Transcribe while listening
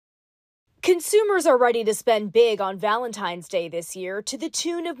Consumers are ready to spend big on Valentine's Day this year to the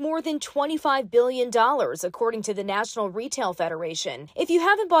tune of more than $25 billion, according to the National Retail Federation. If you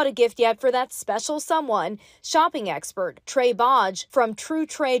haven't bought a gift yet for that special someone, shopping expert Trey Bodge from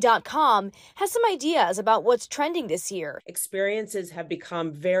TrueTrey.com has some ideas about what's trending this year. Experiences have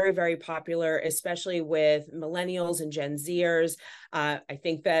become very, very popular, especially with millennials and Gen Zers. I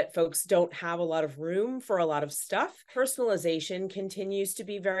think that folks don't have a lot of room for a lot of stuff. Personalization continues to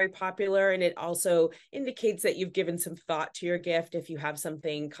be very popular, and it also indicates that you've given some thought to your gift if you have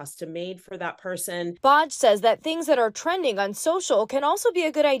something custom made for that person. Bodge says that things that are trending on social can also be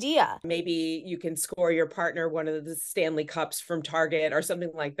a good idea. Maybe you can score your partner one of the Stanley Cups from Target or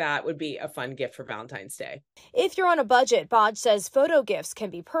something like that would be a fun gift for Valentine's Day. If you're on a budget, Bodge says photo gifts can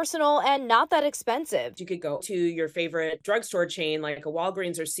be personal and not that expensive. You could go to your favorite drugstore chain like a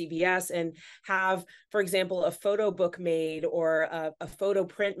Walgreens or CVS and have, for example, a photo book made or a photo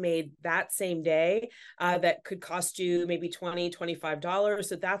print made that same day that could cost you maybe $20, $25.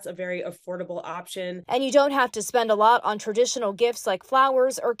 So that's a very affordable option. And you don't have to spend a lot on traditional gifts like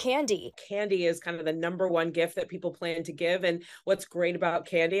flowers or candy. Candy is kind of the number one gift that people plan to give. And what's great about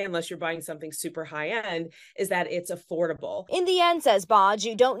candy, unless you're buying something super high end, is that it's affordable. In the end, says Bodge,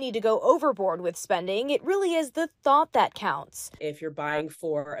 you don't need to go overboard with spending. It really is the thought that counts. If you're buying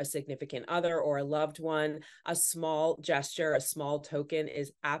for a significant other or a loved one, a small gesture, a small token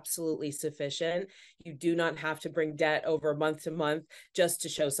is absolutely sufficient. You do not have to bring debt over month to month just to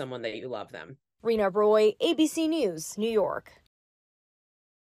show someone that you love them. Rena Roy, ABC News, New York.